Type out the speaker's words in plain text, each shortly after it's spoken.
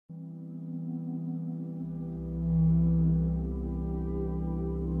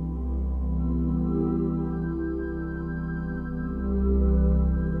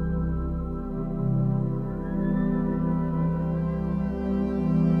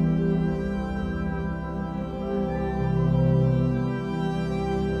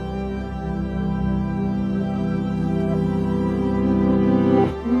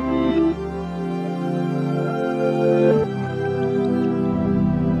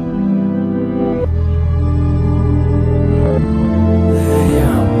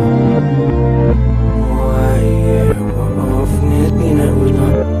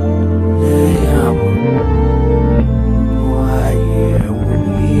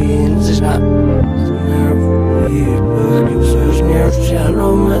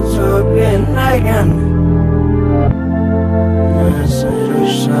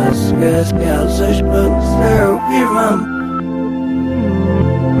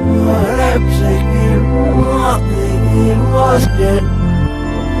was dead.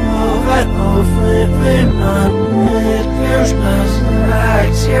 Oh, that old flipping on it, there's nothing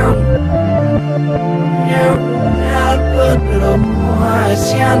like you. You're not but little boy,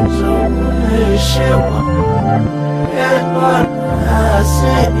 Santo, issue. Get what I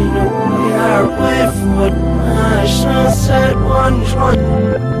said, you know, we are waiting for what I shall say one shot.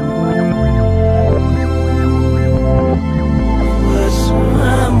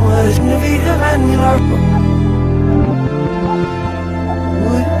 I'm waiting to be the man you love.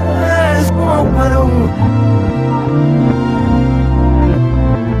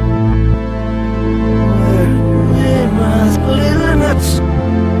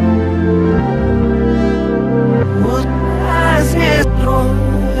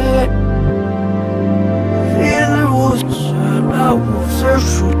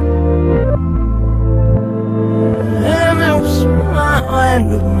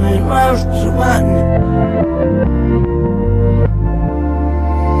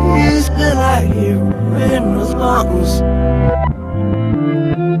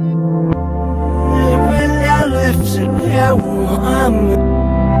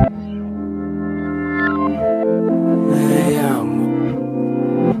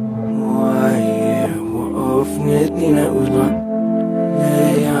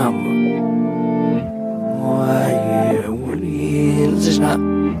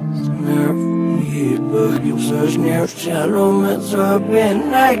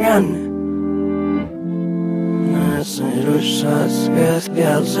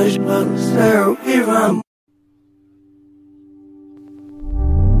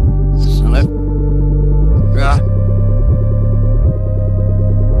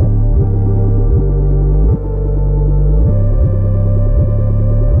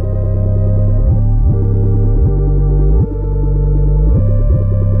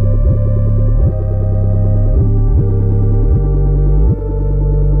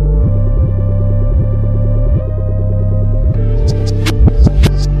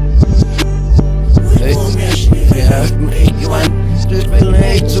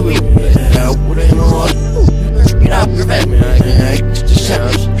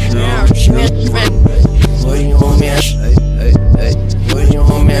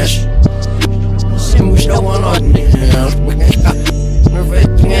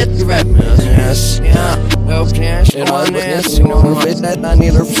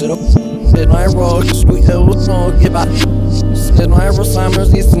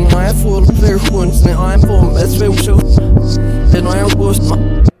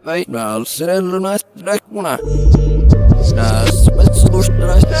 Sel nas drekuna. Nas metslus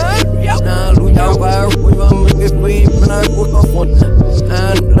nas. Na luja waar we van me naar kofon.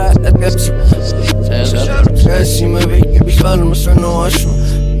 En laat het get. Zij me weet ik wel me zo nooit.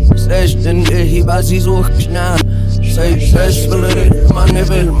 Zij den hij was zo knap. Zij willen man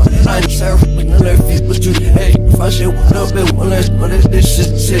wil man.Ijn zelf met een leuk but you hey fast you want to but this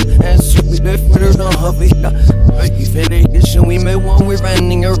shit and so we left for no hobby. You feel this and we may want we're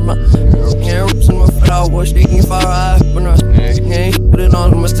running around. Arabs and my flowers taking far off but us. Hey, put it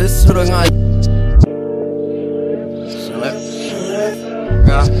on my sister and I.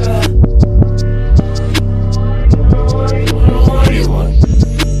 What do you want?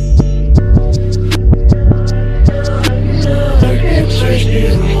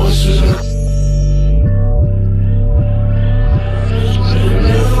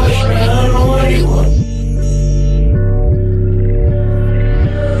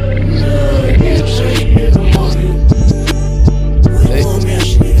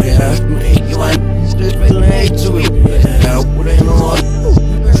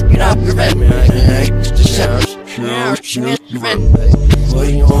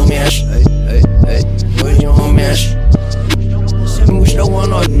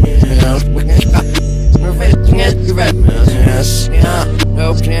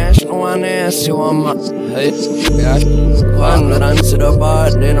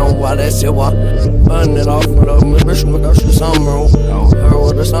 Jag var bönder av för mig börsen med kanske samma och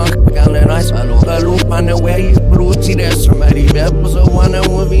hör det snacka kan det nice alla lopan away brut i det som är i webb så one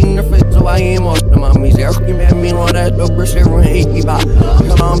och vinner för så I måste man mig jag ska med min och det då blir det inte bara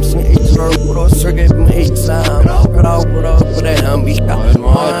kan sen inte rör på så ge mig exam för det ambika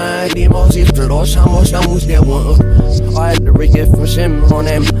det måste ju då samma måste det vara I the rig for sim on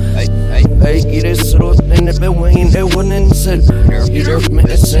him I get så in the building it wouldn't sit you just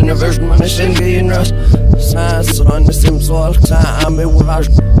miss in the version man is in the rust sans on the sim so all time it was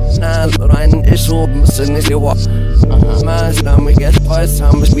not rein is so müssen ist ja man dann wir get was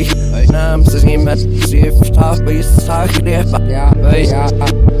haben wir namen sie ihm mit sie verstaat bei ist Tag der ja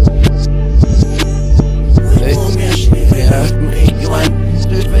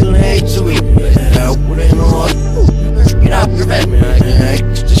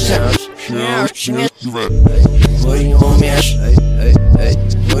What you on mesh?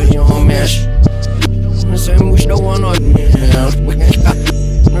 What you on mesh? I say much no one on me. We can stop.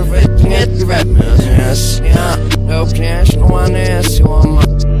 Everything at the rap. Yes, yeah. No cash, no one else. You want my.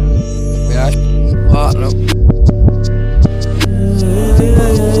 Yeah, what?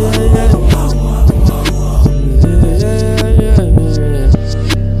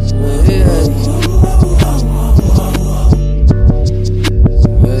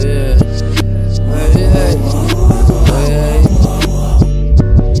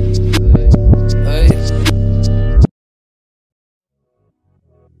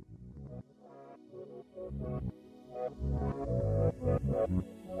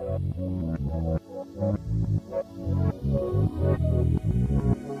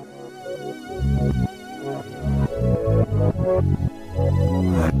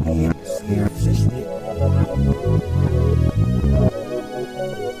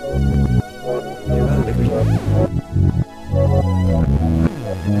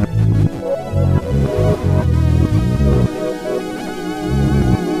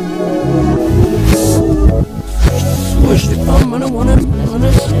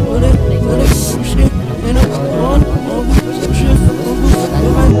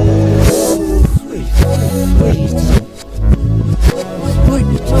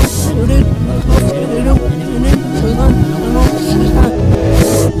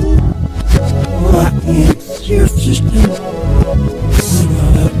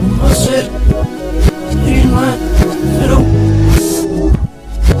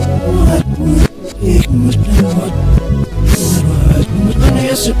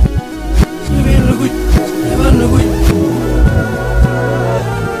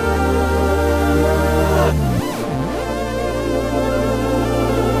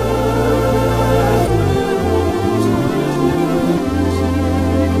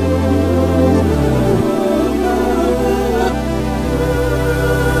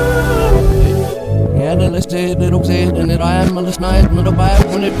 And it I am on this night, not a bad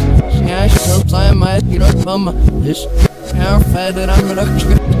when it sometimes I might get up from this. I'm fed and I'm a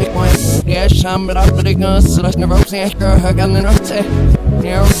script point. Yes, I'm up the guns, so that's never saying girl, I got enough to.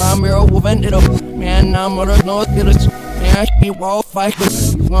 Never found me over ended up. Man, I'm on the north village. Man, I keep all fight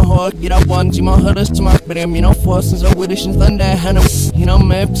with you. My heart get up one, you my hudders to my bedroom, you know, forces of Wittish and thunder. I know, you know,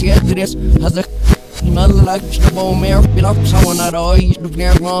 man, to get to this. As a Mother like the bone mare, be like someone at all. You should be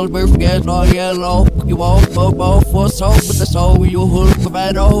all get all yellow. You all for soul, but the soul you hold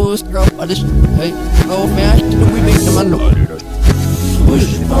provide all scrub. I just hey, go fast to the we make them alone.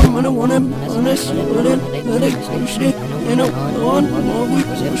 Push, I'm gonna want him on this, but it, let it shit, you know, on more we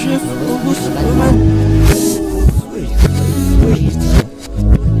shift, focus, man.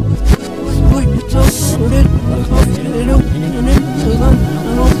 Sweet, it's all put it, you know, and then, I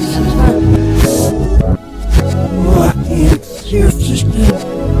know this is not. It's your system.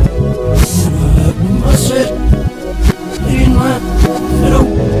 I said, in my fiddle.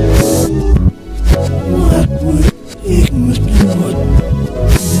 What would it must be what?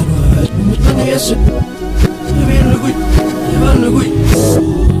 It must be yes.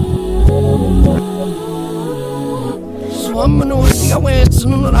 So I'm gonna see how it's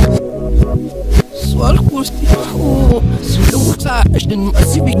swallow عشان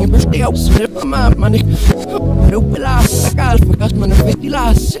أسيبني بشتي أو سنب أمامني لو بلاس أكالف مكاس من فيتي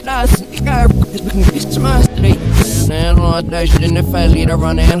لاس نكارب كتبني في سماستري أنا أدرج نفالي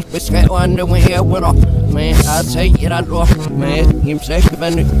رانين بس كأوان وهي ورا ما أتسير الروح ما يمسك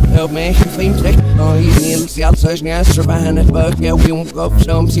بني أو ما يمسك ينيل سيال سجني أسربان بقى ويوم قف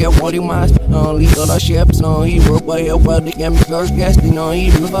سوم سيا ولي ماس legal ships no he work way over the game first guest no he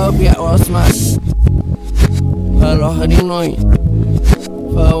love ya or smart Allah hadinoi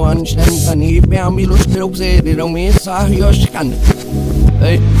فوان شنتني بيعملوا شتروك زيدي لو ميسا يوشكن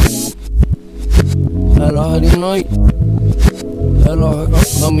اي الله hadinoi الله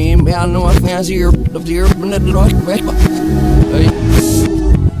قمين بيعلنوا أفنيا زير من الدروك بيكبا اي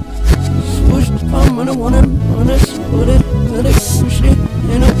switched from when I want him on this put it shit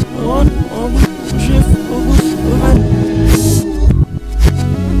you know on shift focus woman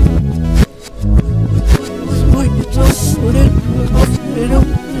sweet it's all put it off you know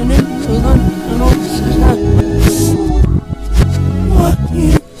and then on and on this is not what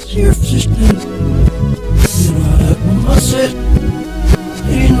is your system you know I said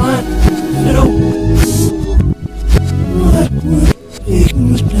in my you know what would it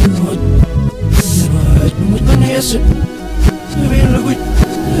must be what yes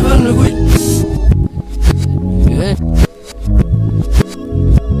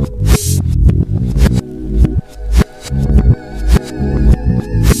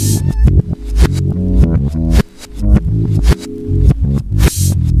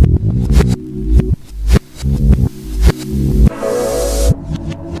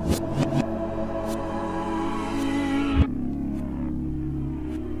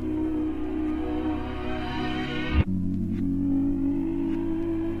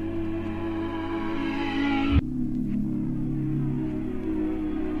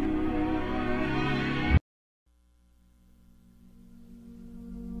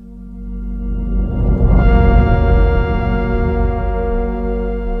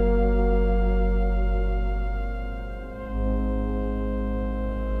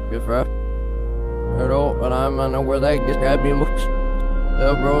good for but I'm on where they get grabbing books.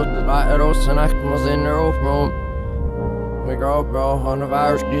 The bros, the light, and I was in their old room. We go, bro, on the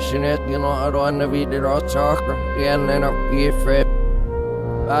virus, dishing it, you know, I don't know if they're all soccer. The end, and I'm here for it.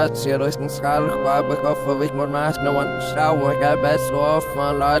 That's it, listen, Scarlet, I wake up for week more mass, no one to shout, I got best so off,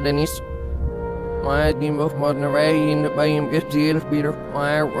 my lad, and he's my team of modern array in the bay and get the elf beater.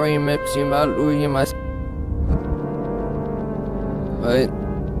 My roy maps him out, Louis, my. But.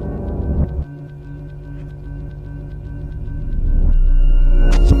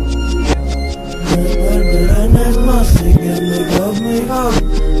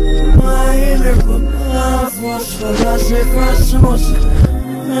 My inner book, was for last across the most.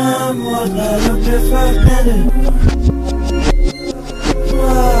 I'm what I look at for minute.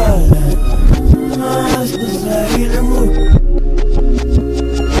 Nice to say the mood.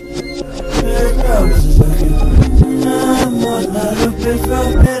 Here comes the second. I'm what I look at for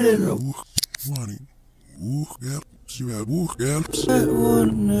minute. Funny. Yep. See that helps. It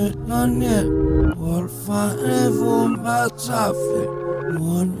wouldn't done yet. We'll find everyone but softly.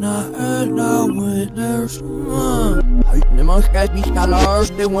 One not heard with there's one. The most guys be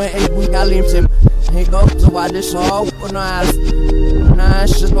scholars, they went a week I live him. He goes to what this all when I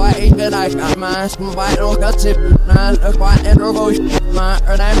Nash is why he could I got my skin white or got tip. Not a quiet and a voice. My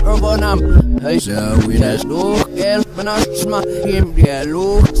and I'm Hey, so we just look and finish my him. Yeah,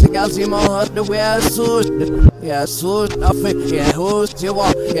 look, the guys in my heart the way I suit. Yeah, suit, I think, yeah, host you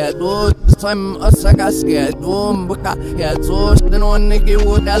walk. Yeah, do the time a sagas, yeah, boom, book, yeah, toast, the one nigga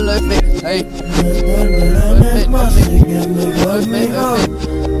would I love it. Hey,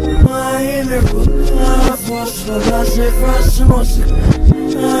 my inner book, was for last across the most.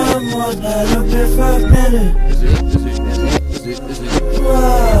 I'm what I look at for minute. Is it?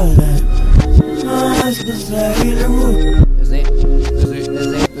 Nice to say the mood. Is it?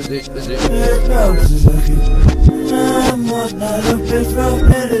 Here comes the second. I'm what I look at for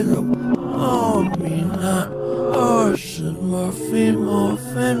minute. Oh, me not. Orson, morphine,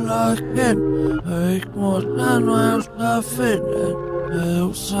 morphine, like it. I want that was nothing.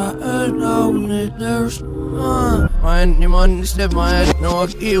 Outside only there's one. Man step my head, no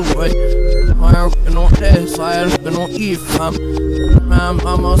give way. My no this, I no if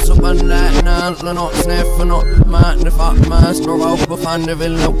I'm also on that now, not sniffing up. Man, if I master out behind the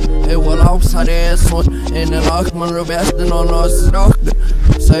villa, it will outside this one. In the lock, man, the best and all us doctor.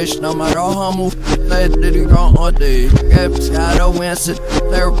 Say, no matter how move, let it go all day. Kept shadow, wins it,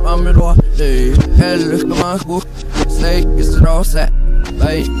 there, I'm it all day. Hell, look at my book, say, is it all set?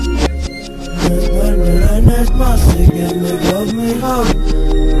 Bye.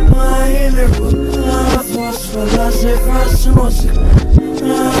 My inner book, was for last across the most.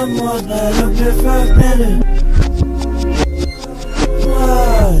 I'm what I look at for minute.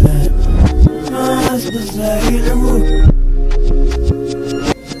 Nice to say the mood.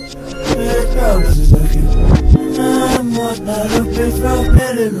 Here comes the second. I'm what I look at for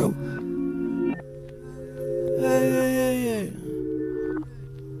minute. Hey.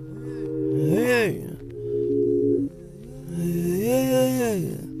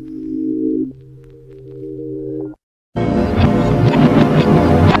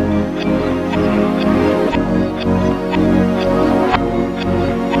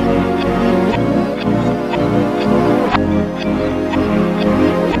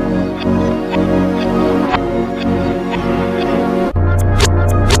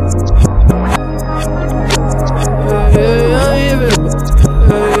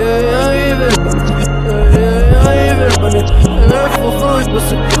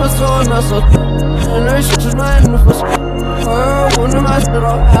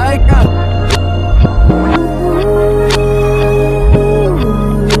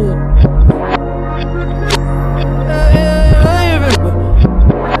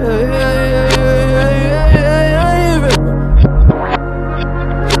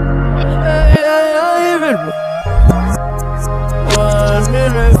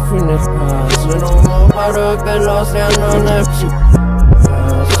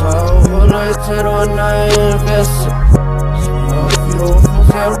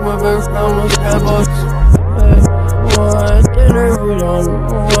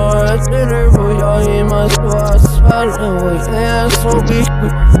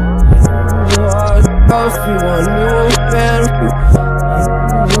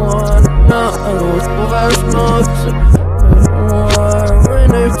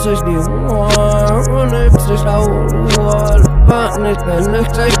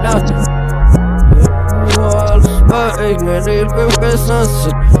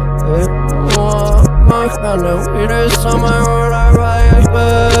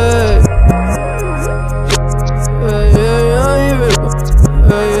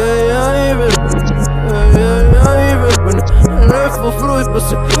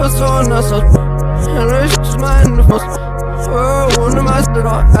 was on us. And it's just mine the first. Oh, one of my stood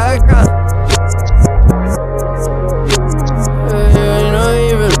on. I got. You know,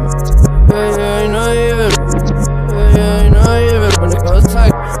 even. You know, even. You know, even. When it goes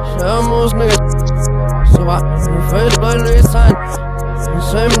tight, show most niggas. So I first blood is sign.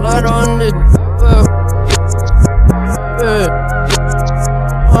 Same blood on it.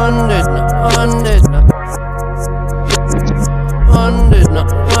 On it, on it, on it, on it.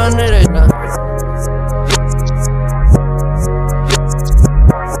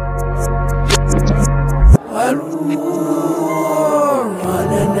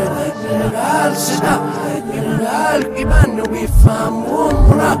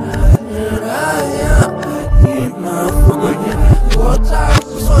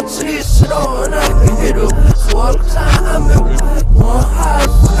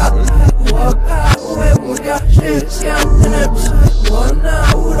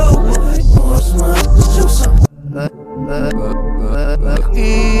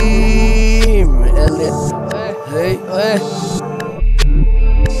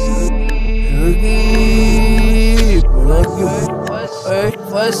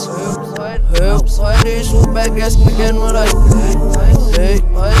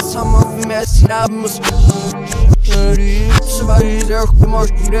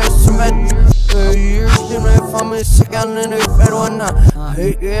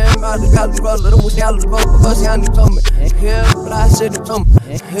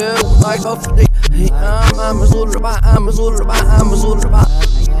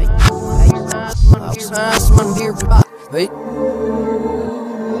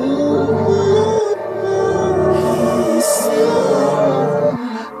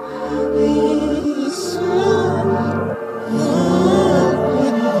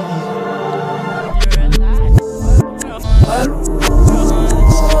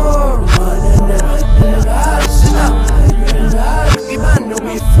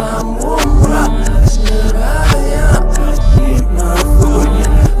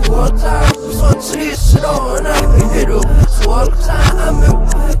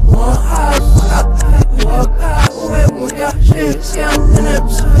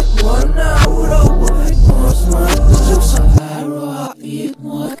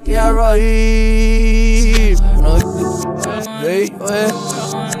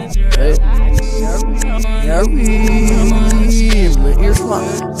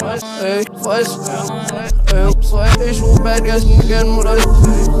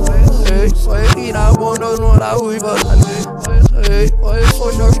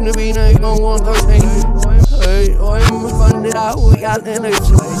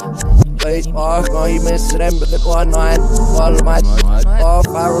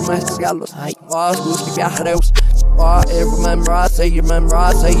 Remember, I say you remember,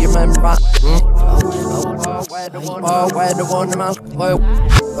 I say you remember. Oh, where the one mouth.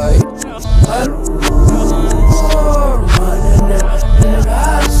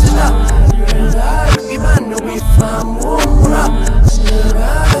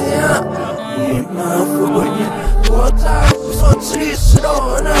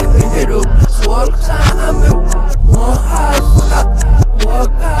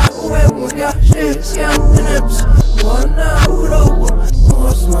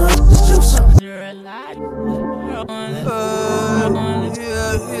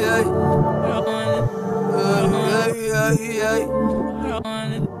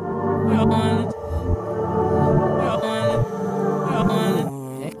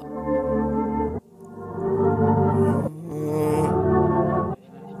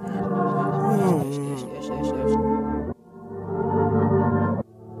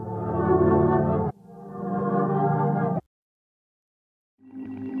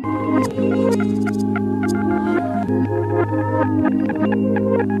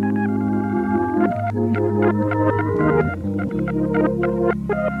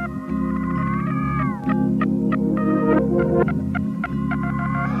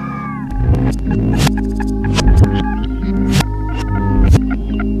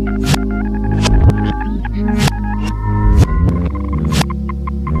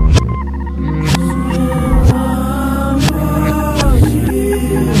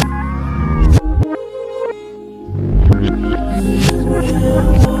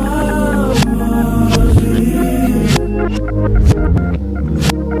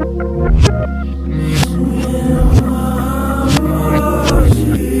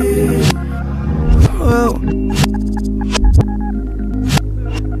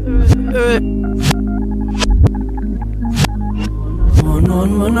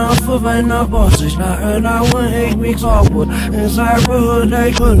 verweiner boss, ich lache da when hate me awkward. Inside road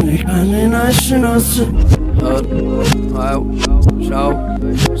they couldn't, and then I shouldn't sit.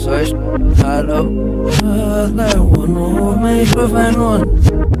 Search, hello, that one who makes the fan one.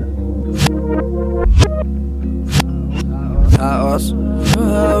 Chaos,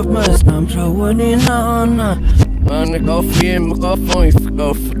 mas I'm trying on. Man, go for him, go for you,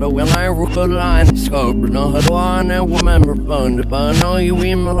 go for the when I rook a line, scope, no, how do I remember fun? If I know you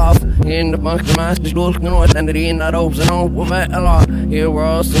in my love, in the bunch of masters, looking at and in that opes and over a lot. Here we're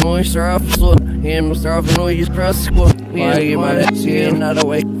all some moisture off the sun, him starving no use trust squad. Yeah, you might see another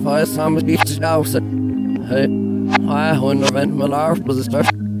way, for some of these house. Hey, I wonder when my life was a start.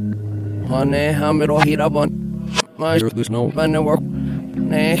 On a hammer or heat up on my there's no fun to work.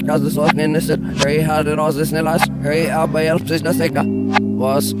 Nej, cause det saknar det Hej hade raset snällas Hej abba hjälp sista säcka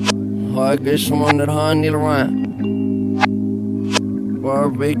Was Höger som under hand i lån Var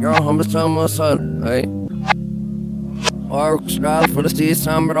bygger han bestämmer sig Hej Och skall för det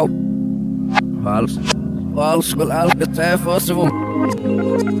sista samma då Vals skulle alka träffa sig om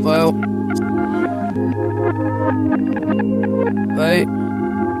Well Hej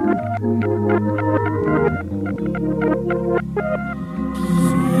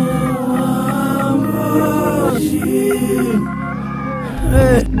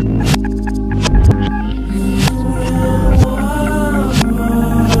Hey.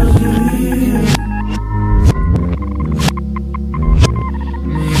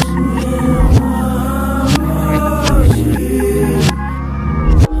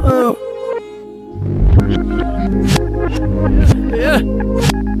 Oh. Yeah.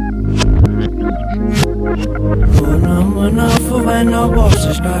 When I find no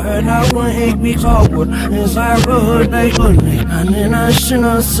bosses, I heard I won't hate me awkward. Inside the hood, they couldn't, and then I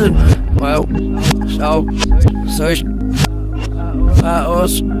shouldn't sit. Well, so, search. I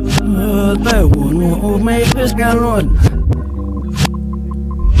was, that one who made this guy run.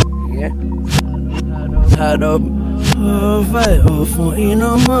 Yeah. Had up, fight off on in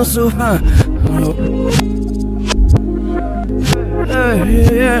a muscle, huh?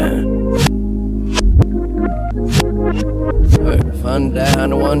 Yeah. Fun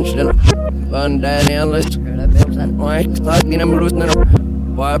down one shell, fun down the list. Why, starting in a losing it.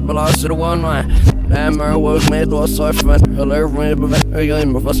 Why, blast it one way. Damn, was made was so fun. Hello,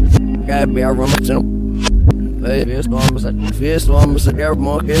 in my first. Can't be a room. Fierce one was a air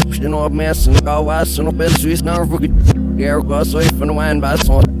market. You know, mess and go west and a bit Swiss now. Air goes away from the wine by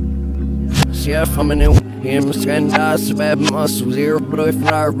song. See if I'm a new. Him skin das bad muscles here, but if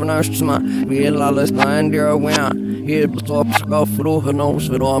I pronounce my real alles nine dear win. Here the top go through her nose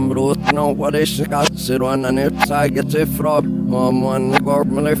with on road, know what is the got sit on and if I get it from one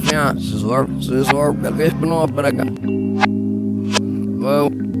government finances or the gift no but I got well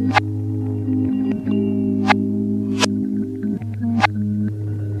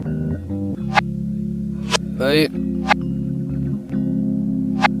hey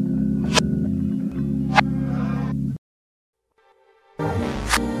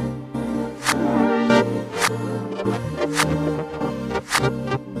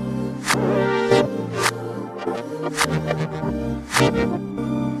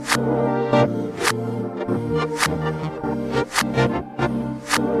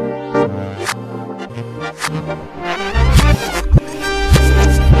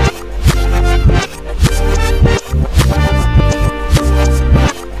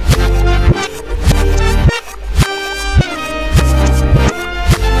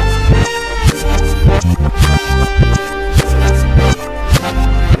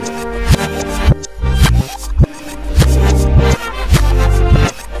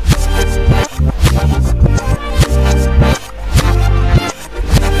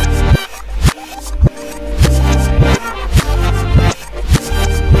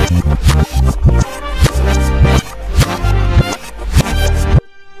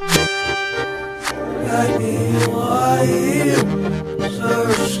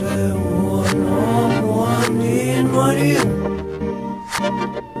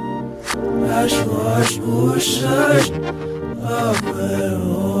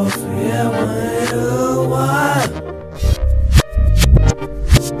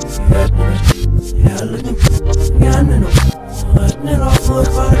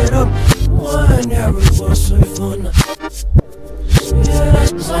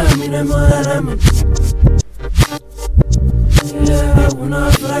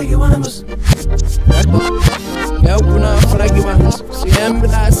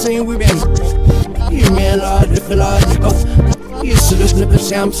يسلس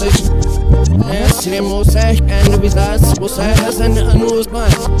نفس يمسك نسري موسيقى كان بيزاس موسيقى سنة أنوز ماي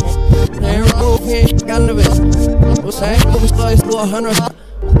نيرو فيش كان بيز موسيقى بستايس لو هنرس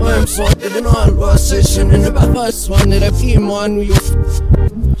I'm sorted in all position in the back bus one that I feel one you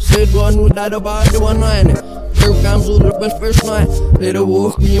said one who died about the one line here comes all the first night little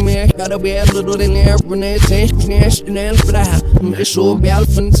wolf me gotta be able to do the air when they change national for that I'm so bad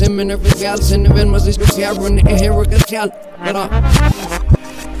from Simon every else in the wind was this year when the hair work at child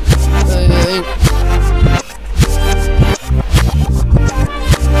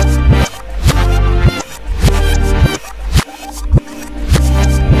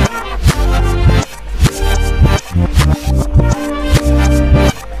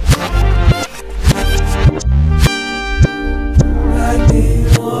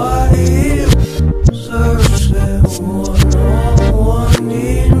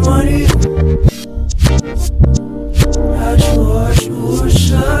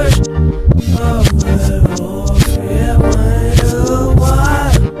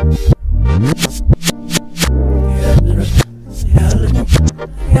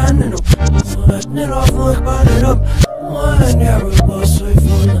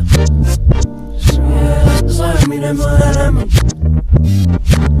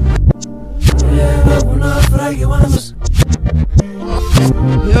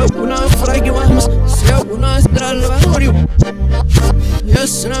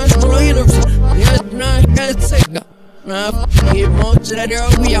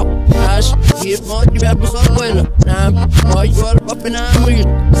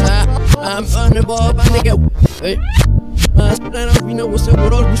I'm on the ball, I'm the go. Mas para não vir não você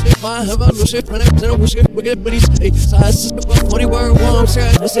por olho você vai levar você para não você porque por isso sai se for 40 word one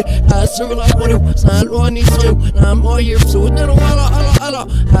shot você I serve like what you sign on these so I'm all here so no ala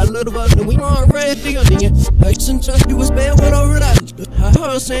I little about we want red thing on the action trust you was bad what over that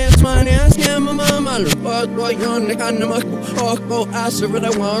I say my ass yeah my mama but boy on the kind of go I serve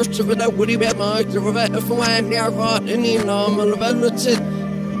that one serve that woody bad my serve that if I near got any normal about it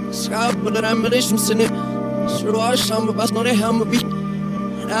scout but I'm relation sin it Sure was I'm best not a helmet beat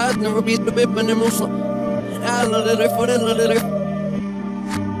I'd never beat the bit when the most I love it for the little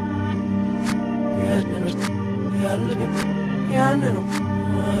Yeah,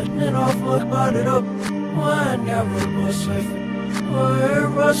 no off look about it up one never was safe where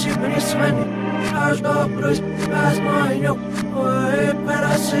was you when you spend it I was not bruce past mine no where but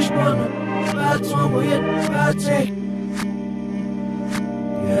I say one that's one we had that's it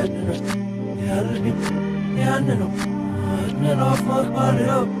Yeah, no off look about it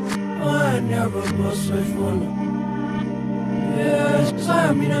up I never was safe one Yes, 'cause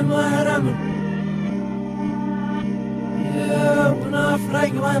I mean in my head I'm Yeah, when I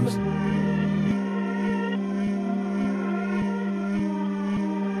flag you I'm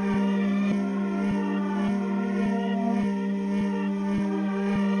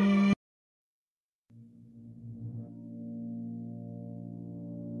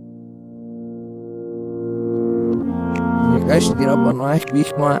Guys, tira para nós,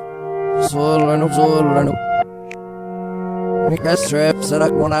 bicho, mano. Solano. Nika strap, será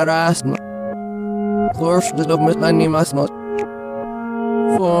que não arrasta, mano? Flores de dom, mas nem mais, mano.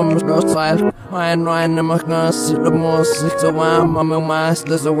 Fomos no style, não mais não se do moço, se eu amo, meu mais,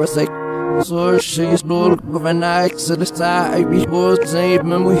 das eu sei. So she's blue, governar, se ele está, aí bicho, sempre,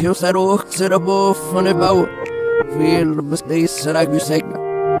 mesmo eu sei o que será bom, fone bom. Feel, mas daí será que eu sei?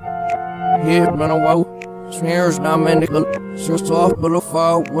 Here, mano, wow. Smears dominical, so soft but a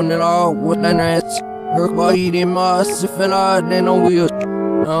fall when it all with the nets. Her body in my syphilard, they know we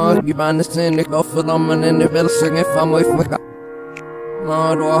no, give on the cynic of the woman in the bill singing from my fucker.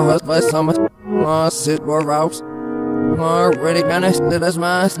 No, do I hurt by summer? No, sit or rouse. No, ready, gonna still as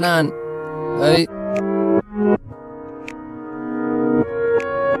my stand. Hey.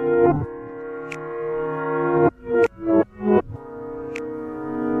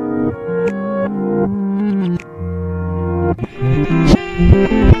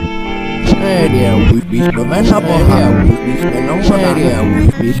 We prevent up on here, we can over here,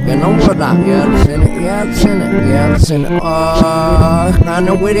 we can over that. Yes, in it. Kind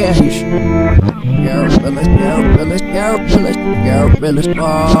of with it. Billis,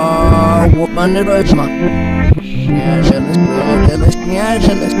 what on the road, man?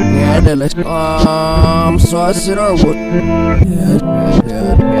 So I sit over.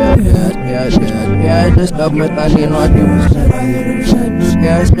 Yeah, this government I need not do.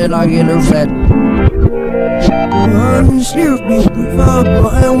 Yeah, still I get upset. Excuse me, I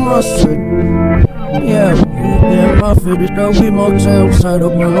mustard. Yeah, my feet is down, we mock outside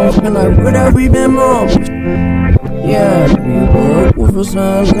of my nose, and I would have been more. Yeah, we work with a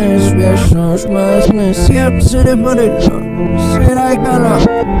sadness, we are such madness, yep, sit it, but it said I got up.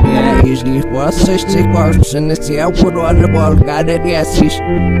 Yeah, usually was 60 parts, and it's the output on the ball, got it, yes, he's.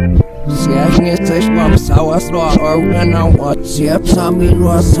 Jag nie coś mam cała sła organa what's yep sami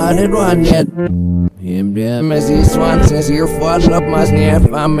rosade runet him dem as he swan says your fall up mas nie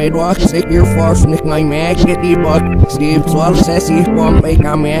I'm made walk sick your force nicht my mag get the buck Steve 12 says he won't make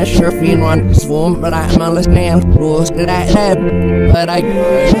a man sure fin one swim but I'm a listening close to that head but I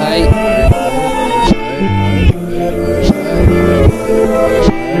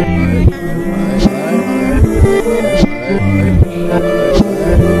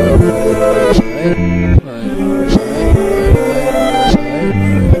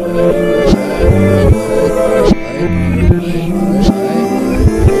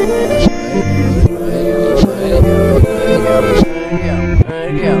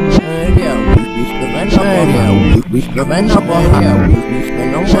we can up here, we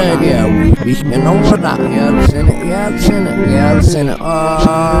can over here, we can over that. Yeah, send it,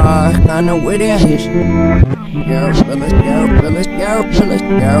 kind of with it.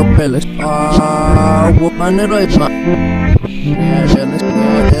 Pillis, whoop on the right, man. Yeah,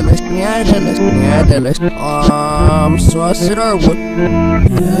 so I sit or what?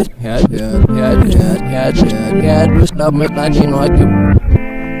 Yeah, stop me, I didn't like him.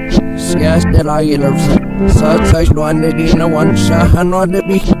 Yes, that I love such one that in a one shot, and not the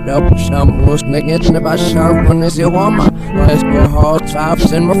beat up. Some was negative about sharp when is your woman. Let's go hard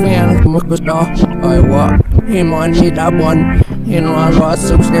traps in my fan, Muckus dog. I walk him on it up one. In one lost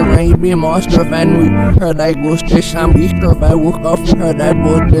some stay be master and we heard I go to some beast of I woke up, heard I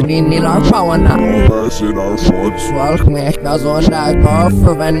put the in our power now. I said our fault. Swalk me as on that off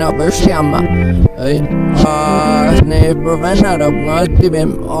for when I burst yamma. Never when I don't want to be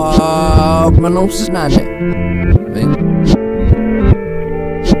my nose is not it.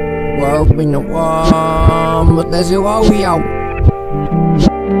 Work in the warm, but that's all we out.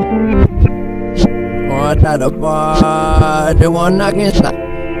 What out of bar, the one against that.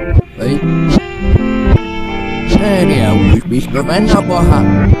 Yeah, we speak of an apple.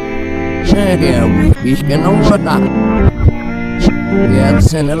 Yeah, we speak over that. Yeah,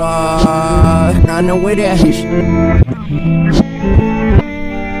 send it all, kind of with it.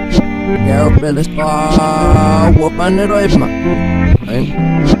 Yeah, Billy's bar, whoop on the right, man.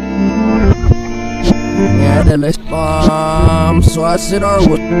 Yeah, the list bomb, so I sit or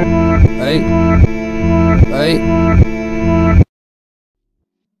what? Hey.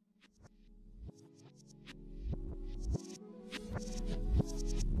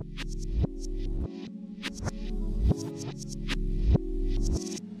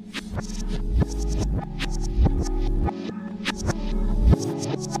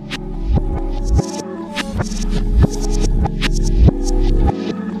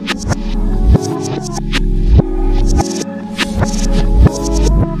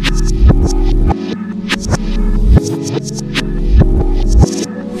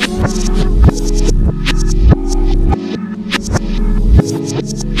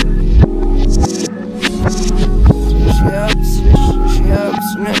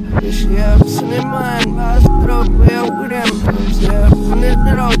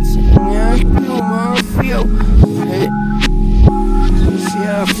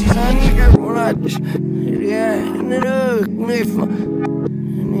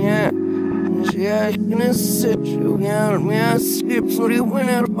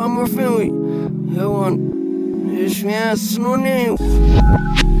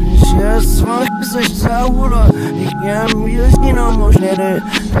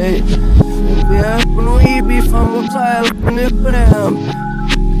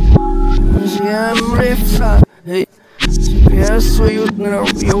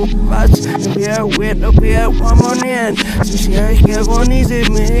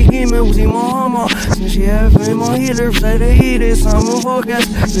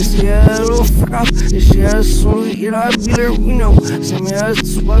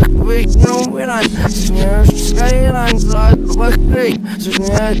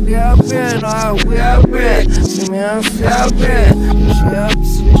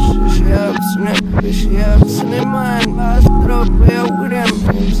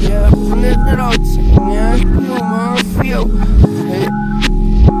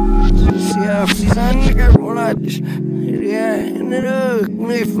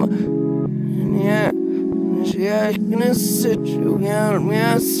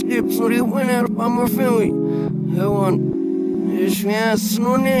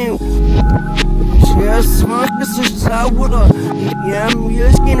 Yes, Marcus is Saura. I'm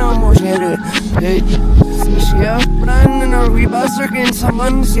using a motion. Chef Brandon or Rebusser in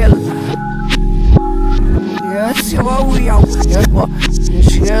someone's yell. Yes, we are.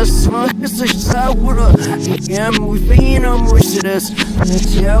 Yes, Marcus is Saura. I'm within a Mercedes.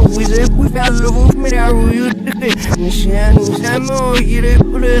 Yeah, we got a movement. I will use the Shan, you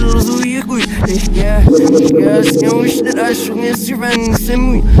put a little you. Yes, you wish that I should miss your friends.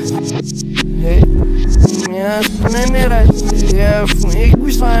 Yes, planera, ja, ik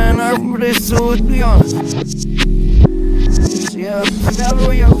bestaan over de soort beyond.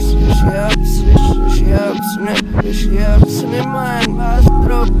 Ships, man,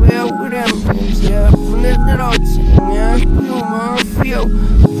 master of with them. Yeah, from the roads, yeah, you more feel.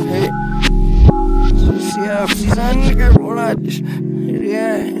 Yeah, she's on the garage.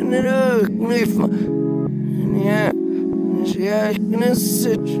 Yeah, in the road, yeah. Ja, gonna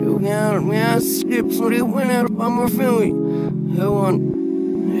sit you down, me skip so they went out by my family. One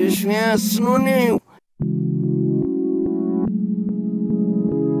is yes, no name.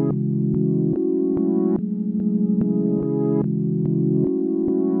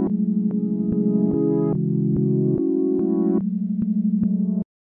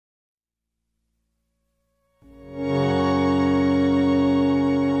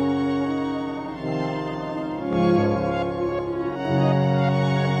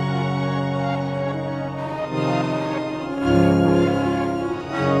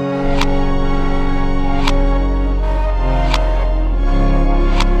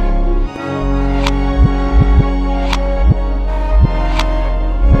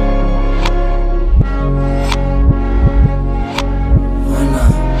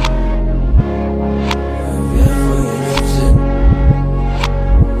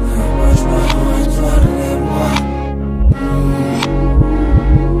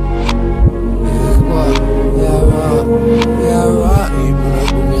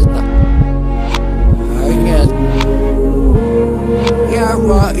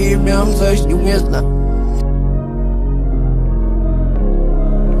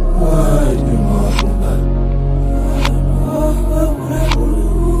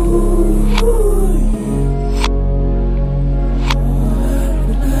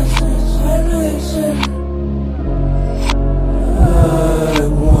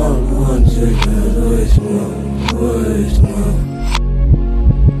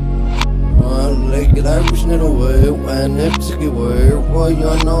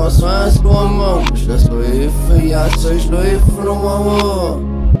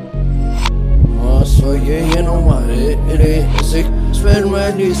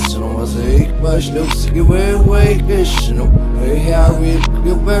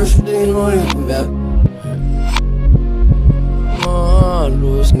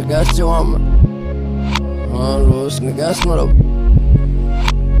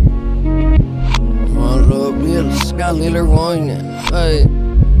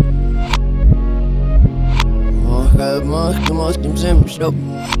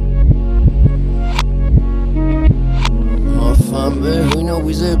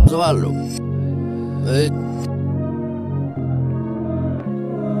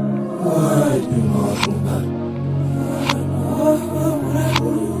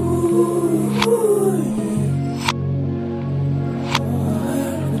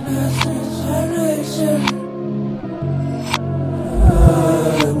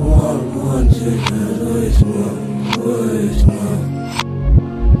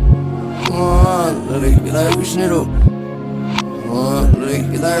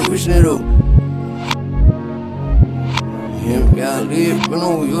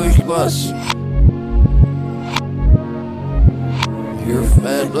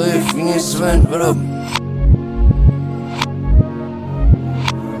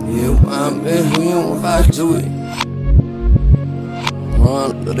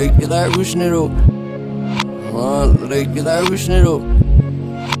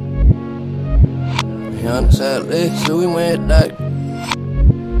 So we went back.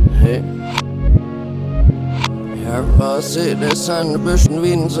 Hey, jag ser det sanna börsen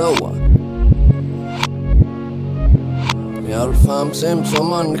vinns over. I alla fall sem som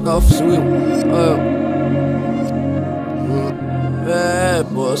man kaffs win.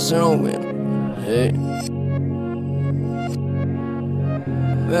 Bossen och win. Hey.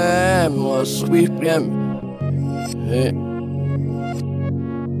 Vem var sweep hem? Hey.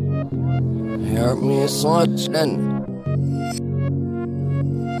 Hör mig snart den.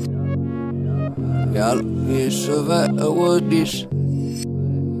 Jag vill söva ödis.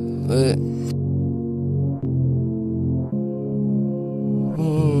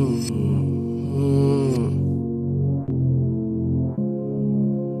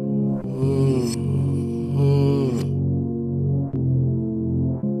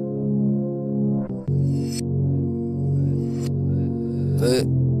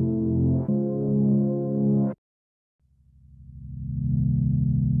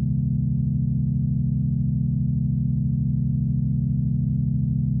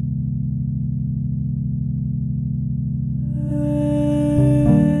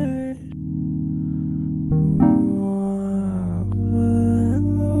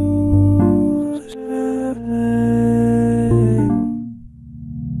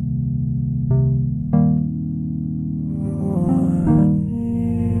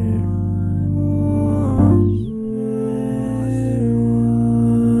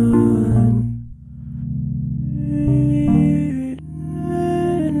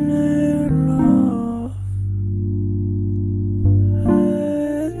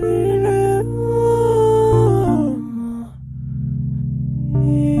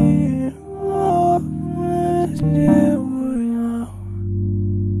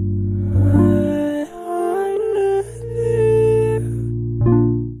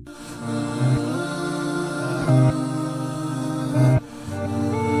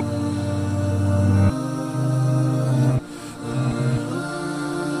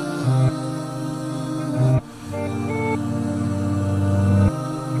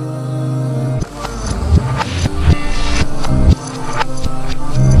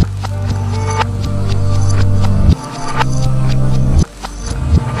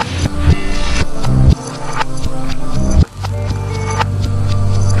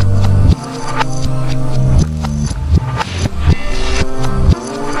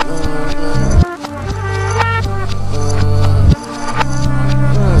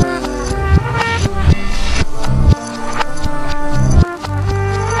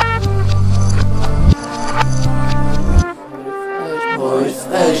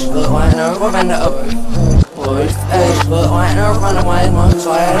 face, but why not go bend up? Voice face, but why not run away? My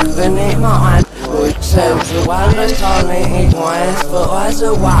side, beneath my hand. Which sells the wildest tiny ignorance, but why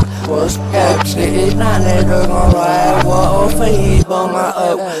so what? Was kept it not never gonna lie. What for he on my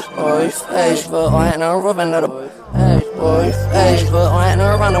own? Voice face, but why not rubbing it up? Voice face, but why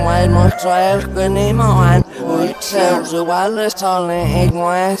not run away? My side, beneath my hand. Which sells the wildest tiny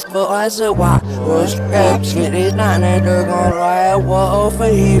ignorance, but why so what? Was kept it not never gonna lie. What for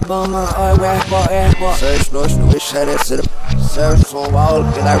he on my own? What? Search lost, wish I had it. Search for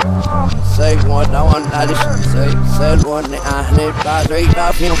wild, get out. Say what I want, I just say, said one, I need by three,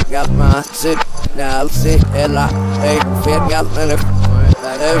 I feel got my sit. Now I'll sit, and I fit got in it.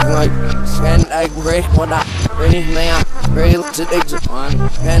 Like, send I break what I breathe me out. Real to the one,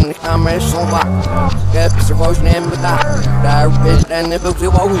 and the camera so what? Get the devotion in with that. Direct and the book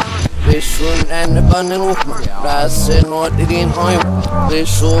you always. This one and the bundle of my. That's it, not the game on.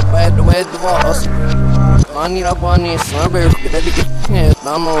 This so bad the way the walls. Money up on this, I'm very good at it.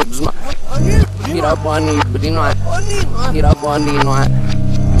 I'm on my. Get up on it, but you know, get up on the night.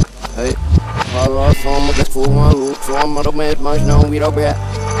 Hey, all off on the full one, look, so I'm not a man, much no, we don't bet.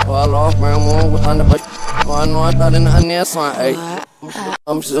 All off my one with on the bush. One more thought in the near sign. Hey,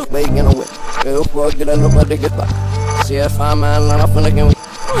 I'm still making away. Go for it, and nobody get back. See if I'm man, and I'm gonna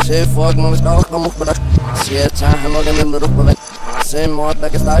see if fuck no stop, come up with us. See if time, I'm looking a little bit. Same more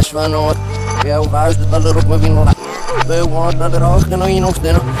like a stash for no. Yeah, where's the little moving like? They want that it all can you know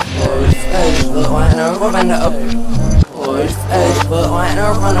dinner. Voice but why not go bend up? Voice but why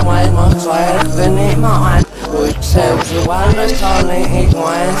not run away? My side beneath my hand. Which sells the wildest tiny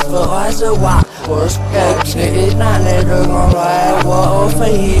ignorance, but why so what? Was kept it not never gonna lie. What for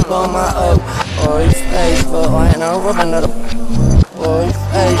he on my own? Voice but why not go bend up? Voice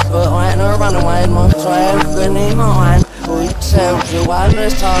but why not run away? My side beneath my hand. Which sells the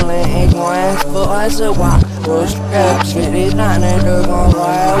wildest tiny ignorance, but why so what? Was kept it not never gonna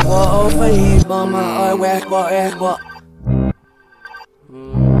lie. What for he on my own? What?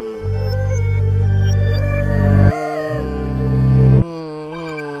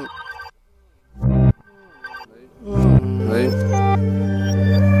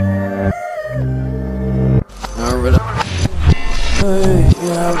 Hey,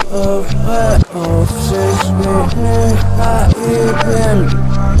 yeah, of 6 minutes, I even.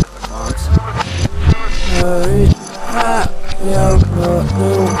 Hey, yeah,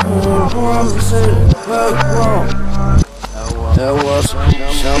 there was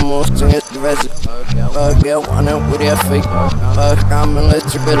some more things to visit. Get one up with your feet. Come and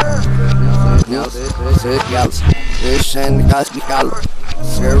let's get it. This and the guys be calm.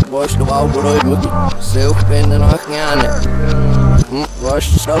 Sir, wash the wall, but I'm looking. Silk in and I can.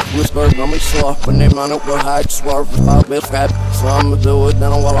 Rush the stuff, whisper, gummy soft, and they run up with high swerve without bill fat. So I'ma do it,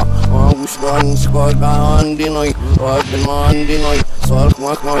 then I'll wish one score guy on the night, or the Monday night. So I'll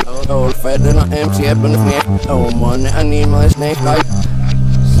walk my old fed in an empty up in the neck. Oh, money, I need my snake light.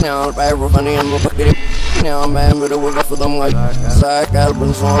 Now I'm back with money and we'll look at him. Now I'm back with the work for them like Sack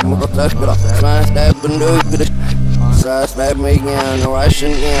album song, we'll touch it up. Smash that and do it. Sass that me, yeah, no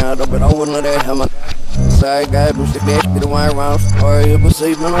Russian, yeah, but I wouldn't let that hammer. Side guy, push the cash, get the wine around, or you will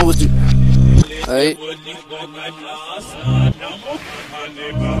save me over to. Hey.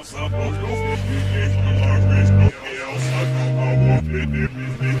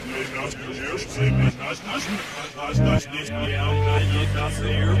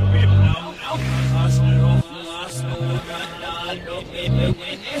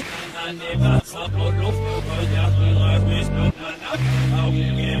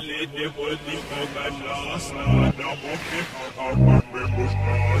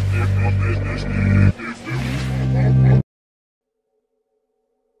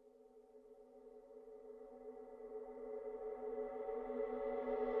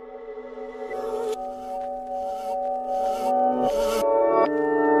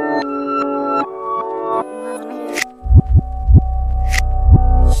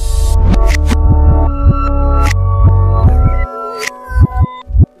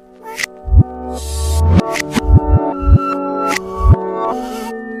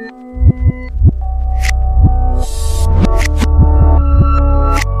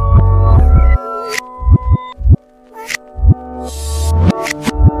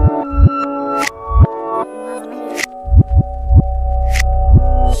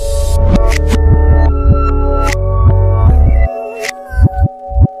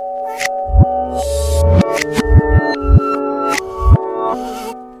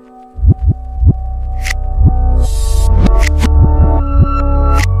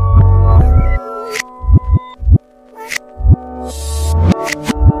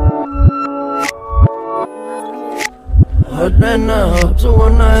 up to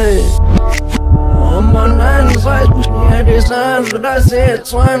one night. I'm on nine sides, pushing this sign, but I said,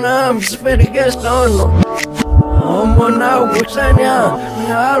 swine, I'm spitting against on them. I'm on out, which I know,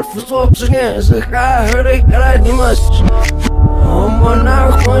 Alpha swaps against the guy, heard it, got it much. I'm on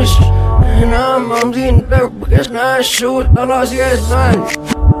out, and I'm in there because now I shoot the lost year's man.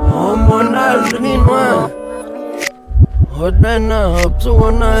 I'm on out, in one. What then up to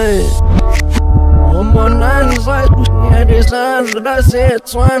one night. I'm on nine sides, pushing this sign, but I said,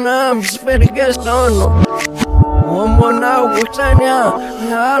 swine, I'm spitting against on them. I'm on out, which I know,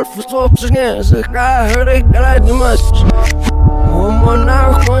 Alpha swaps against the guy, heard it, got it much. I'm on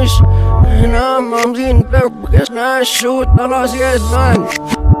out, and I'm in there because now I shoot the lost year's man.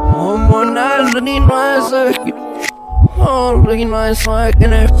 I'm on out, in my circuit. Oh, in my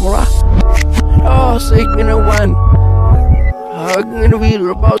second after oh, second of one. I'm gonna be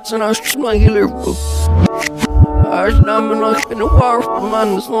about and I should my healer. I'm not gonna war for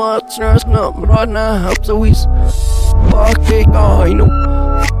man, it's not, but right now, how to we walk I know.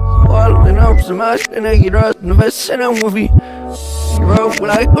 Well, then I'm so much, and I get out in the best and I'm with you. You're out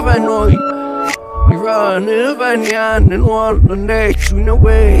like a van noise. You run in a van yan and one the next, you know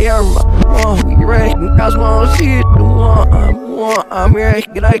where you're reckon, cause my seat, I'm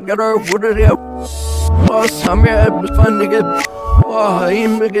reckon I got her put it up. Plus, I'm here, it was fun to get. Oh,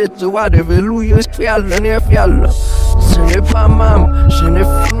 I'm get to whatever Louis fjall and if yalla. Send it by mom, send it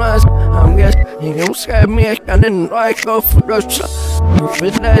from us. I'm guess you don't scare me, I can't like off for Russia. If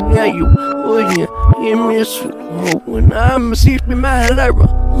it's that near you, would you miss when I'm sleeping my lever?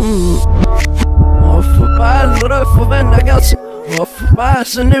 Off a bad off of an I got off a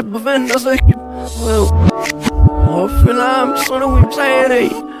bass and it prevent us like well, off and I'm sort of we say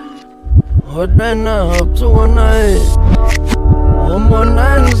it. What then up to one night. I'm on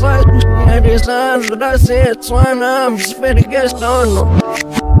nine sides, pushing this sign, but I said, swine, I'm spitting against on them.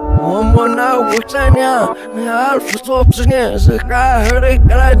 I'm on out, which I know, Alpha swaps against the guy, heard it,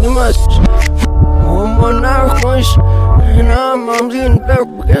 got it much. I'm on out, and I'm in there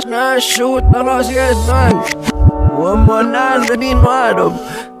because now I shoot the lost year's man. I'm on out, the dean wide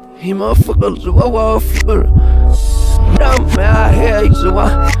up. He motherfuckers, don't I hear you, so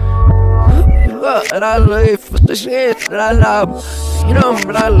and I live for the shit that I love. You know,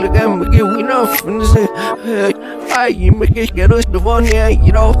 but I look at me, you know, and say, hey, you make it get us the one, yeah,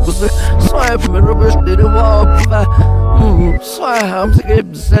 you know, for the swipe, and the rest of the wall, so I'm the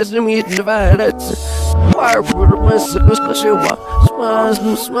good sesame eating the violets. Why, for the mess of the show,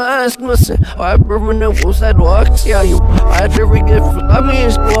 smiles, I permanent was that walks, yeah, you, I never get for the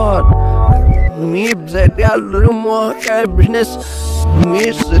mean squad. Me, that little more business.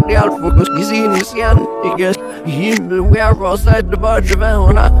 Miss the Alpha because he's in the sun. Because we are outside the bar of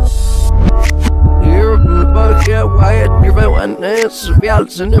Havana. Here, the bucket, Wyatt, and it's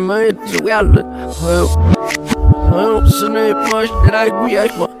Vials in the mud, well, Snake much that I agree.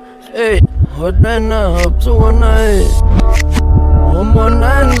 Hey, what then up to one night? I'm on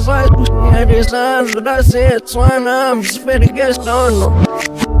nine sides, pushing this sign, but I said, swine, I'm spitting against on them.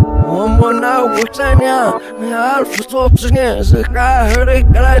 I'm on out, which I know, Alpha swaps against the guy, heard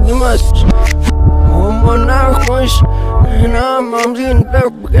it, got it much. I'm on out, and I'm in there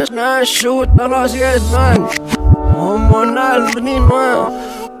because now I shoot the lost year's man. I'm on out, the need one.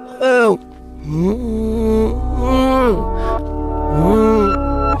 Oh.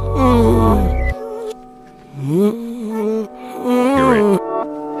 You're right.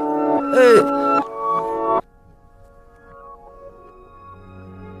 Hey.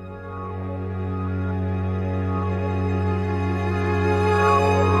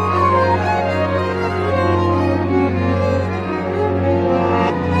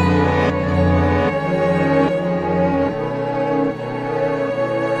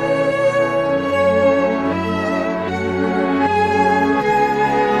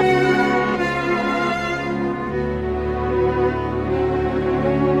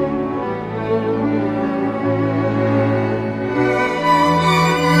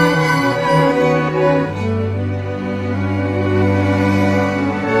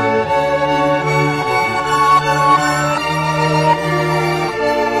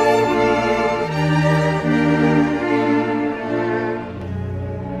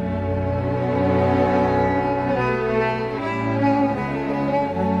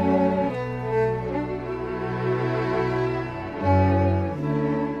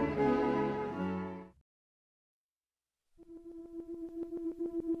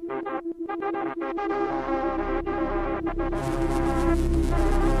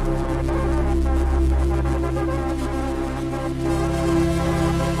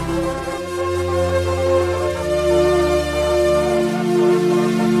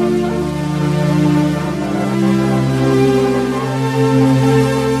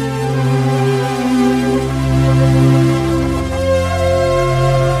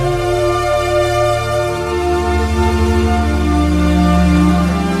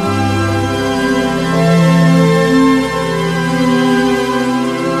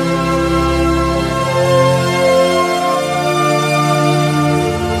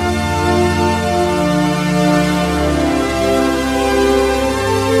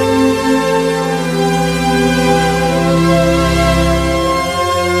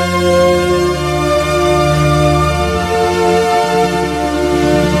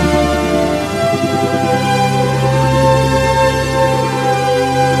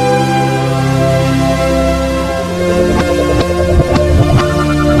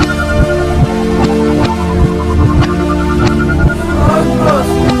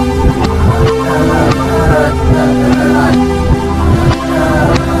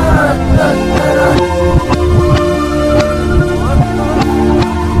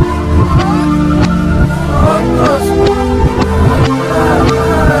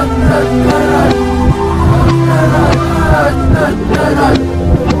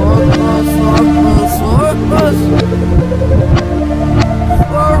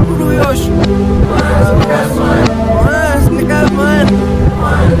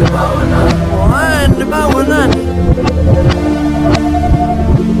 Wanda bawanani.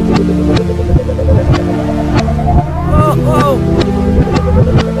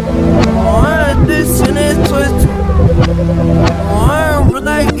 Oh, this in it twist.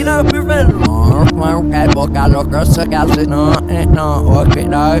 Like it up your friend. My cat book I look us a gal no okay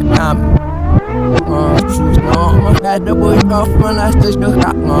come. Choose no my cat the boy off my last is no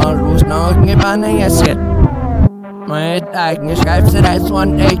cat no lose no give an yes it. My darkness skype said that's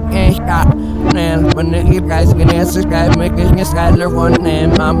one day ain't got. Man, when the guys can answer Skype, making a Skyler one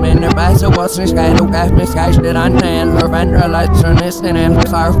name. I'm in the bass of what's in Sky, look at me, Sky, did I nail her vendor lights on this and I'm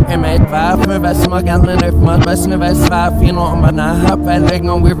sorry, I made 5 for best my gallon if my best in the best 5, you know, but now I'm pending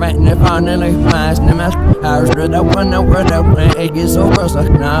on we're renting it on the lake, my snimmers. I was rid of one over the way, it is over, so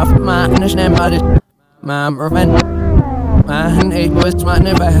now my name, but it's my revenge. Man, it was my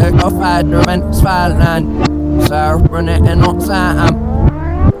never heard of I revenge, Svalland, so run it and not Sam.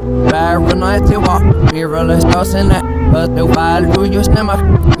 Paranoid to walk, fearless tossing that, but the wild who use them up,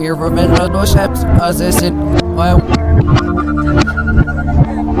 fear of little ships, as is it, well.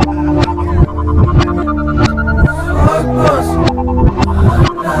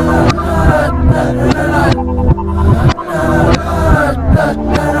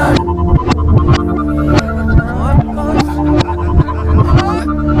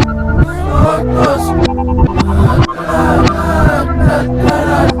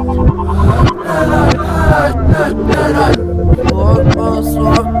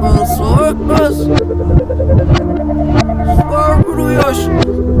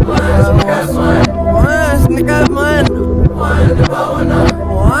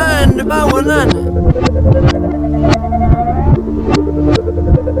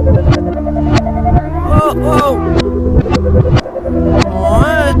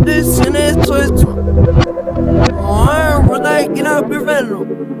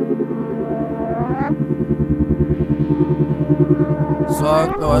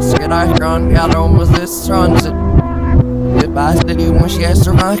 This transit. The bastard you when she has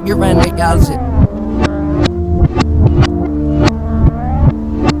to rock your rent, it gals it.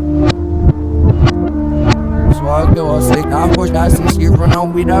 So I go, I'll stick off, push that since you run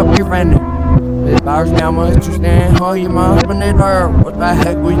on, beat up your friend. This bars down, much to stand, how you mouth when it hurt. What the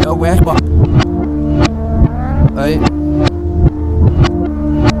heck we go west, but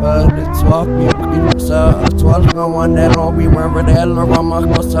it's walking, so it's walking on one that I'll be wherever the hell I'm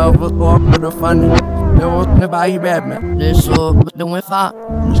myself with walk with the fun. There was nobody bad man. This so but the wind fought.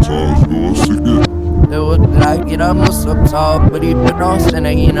 This time you sick it. There was like it up most up top, but he put us and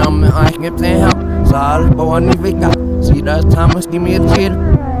you know I kept saying help. So I'll go on the vika. See that Thomas give me a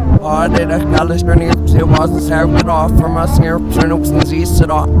cheater. Oh, did I college turning up? It was the sour get off from us here. Turn up since he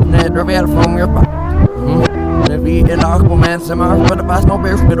sit off. Never real from your back. Vi är lagkommän som har fått pass no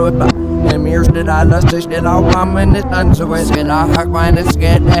beer för då bara. Men mer det alla så det all kommen det an så vet jag har kvar det ska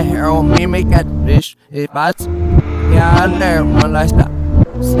det här och me make it this it bats. Ja där man lästa.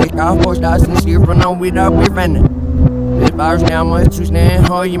 Stick off och där sen ser från no we up we friend. Det bars down med så snä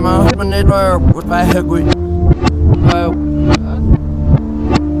har ju man men det var vad jag